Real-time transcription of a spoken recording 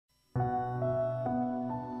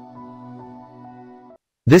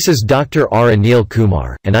This is Dr. R. Anil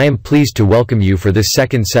Kumar, and I am pleased to welcome you for this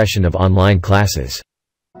second session of online classes.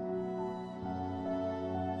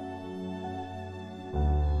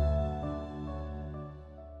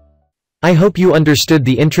 I hope you understood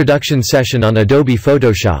the introduction session on Adobe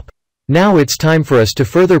Photoshop. Now it's time for us to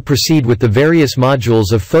further proceed with the various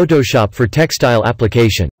modules of Photoshop for textile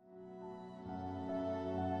application.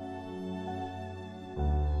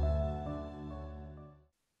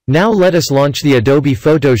 Now let us launch the Adobe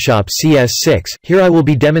Photoshop CS6. Here I will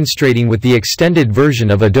be demonstrating with the extended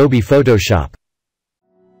version of Adobe Photoshop.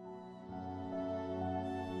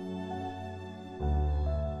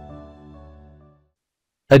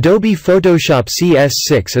 Adobe Photoshop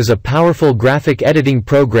CS6 is a powerful graphic editing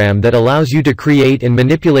program that allows you to create and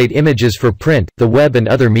manipulate images for print, the web and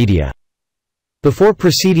other media. Before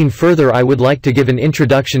proceeding further, I would like to give an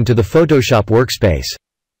introduction to the Photoshop Workspace.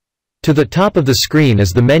 To the top of the screen is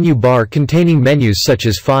the menu bar containing menus such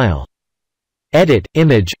as File, Edit,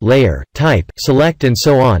 Image, Layer, Type, Select and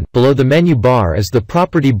so on. Below the menu bar is the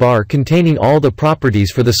Property bar containing all the properties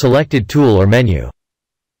for the selected tool or menu.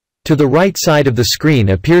 To the right side of the screen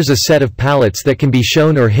appears a set of palettes that can be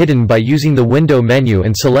shown or hidden by using the window menu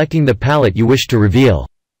and selecting the palette you wish to reveal.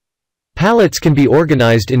 Palettes can be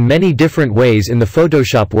organized in many different ways in the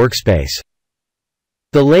Photoshop Workspace.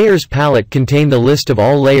 The Layers palette contains the list of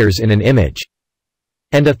all layers in an image.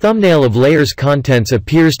 And a thumbnail of layers contents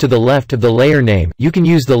appears to the left of the layer name. You can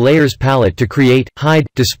use the Layers palette to create, hide,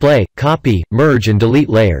 display, copy, merge and delete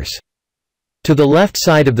layers. To the left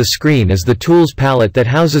side of the screen is the Tools palette that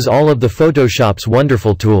houses all of the Photoshop's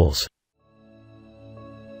wonderful tools.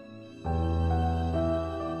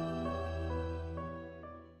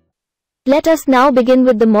 Let us now begin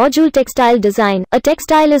with the module Textile Design. A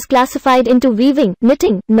textile is classified into weaving,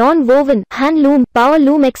 knitting, non-woven, hand-loom, power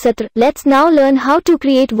loom, etc. Let's now learn how to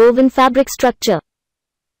create woven fabric structure.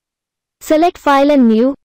 Select File and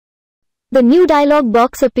New. The new dialog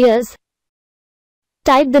box appears.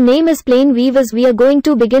 Type the name as Plain Weave as we are going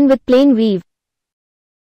to begin with Plain Weave.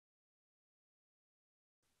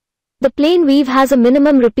 The Plain Weave has a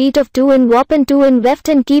minimum repeat of 2 in warp and 2 in weft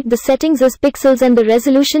and keep the settings as pixels and the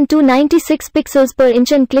resolution to 96 pixels per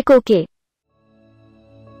inch and click OK.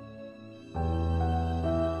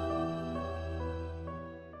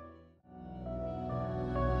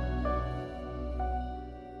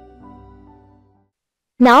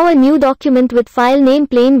 Now a new document with file name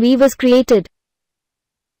Plain Weave is created.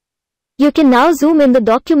 You can now zoom in the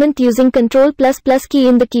document using Ctrl++ key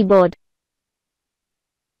in the keyboard.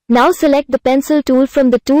 Now select the pencil tool from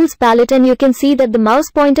the Tools palette and you can see that the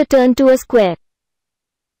mouse pointer turned to a square.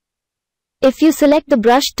 If you select the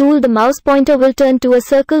Brush tool, the mouse pointer will turn to a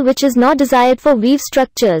circle, which is not desired for weave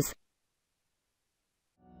structures.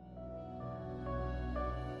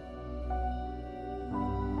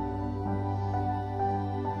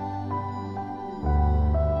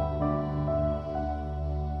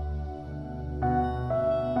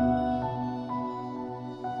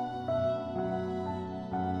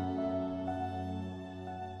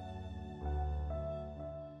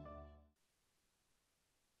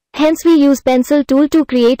 Hence we use pencil tool to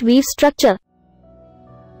create weave structure.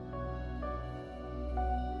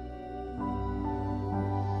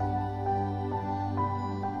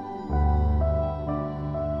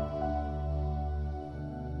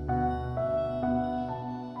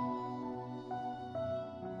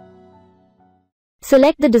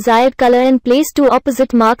 Select the desired color and place 2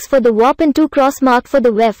 opposite marks for the warp and 2 cross mark for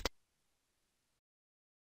the weft.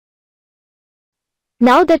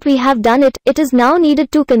 Now that we have done it, it is now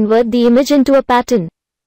needed to convert the image into a pattern.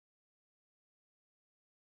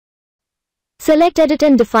 Select Edit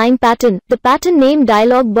and define pattern. The pattern name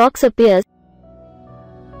dialog box appears.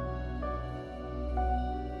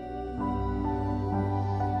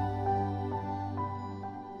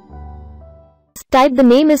 Type the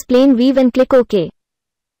name as Plain Weave and click OK.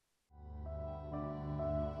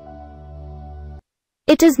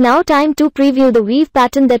 It is now time to preview the weave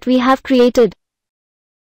pattern that we have created.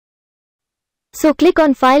 So click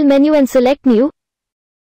on File menu and select New.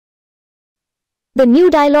 The new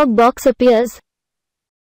dialog box appears.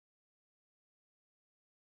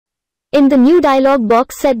 In the new dialog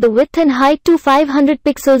box, set the width and height to 500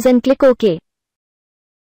 pixels and click OK.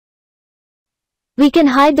 We can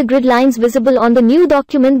hide the grid lines visible on the new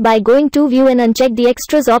document by going to View and uncheck the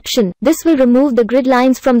Extras option. This will remove the grid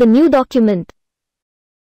lines from the new document.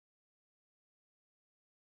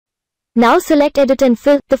 Now select Edit and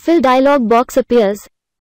Fill. The Fill dialog box appears.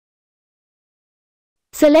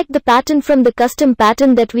 Select the pattern from the custom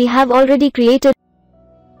pattern that we have already created.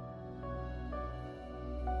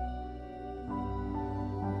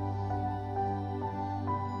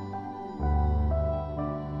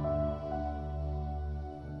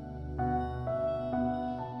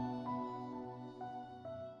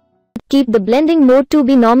 Keep the blending mode to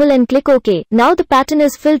be normal and click OK. Now the pattern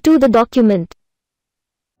is filled to the document.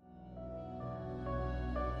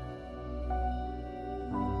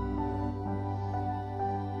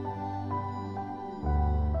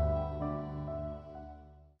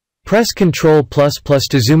 Press Ctrl++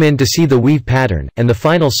 to zoom in to see the weave pattern, and the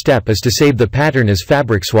final step is to save the pattern as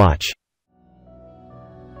fabric swatch.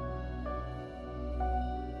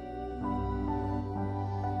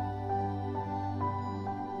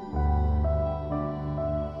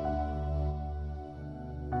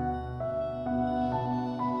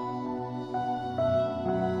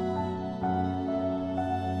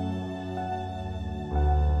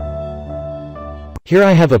 Here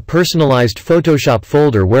I have a personalized Photoshop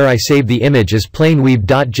folder where I save the image as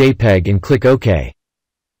plainweave.jpg and click OK.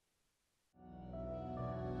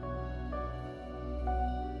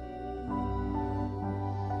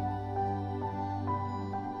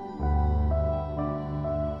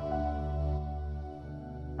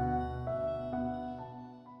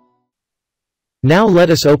 Now let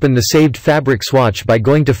us open the saved fabric swatch by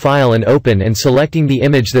going to File and Open and selecting the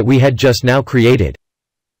image that we had just now created.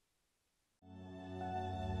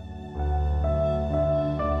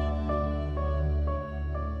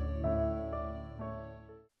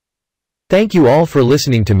 Thank you all for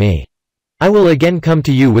listening to me. I will again come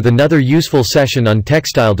to you with another useful session on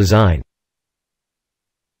textile design.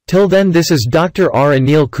 Till then, this is Dr. R.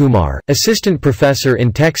 Anil Kumar, Assistant Professor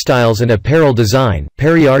in Textiles and Apparel Design,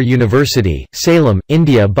 Periyar University, Salem,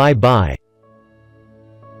 India. Bye bye.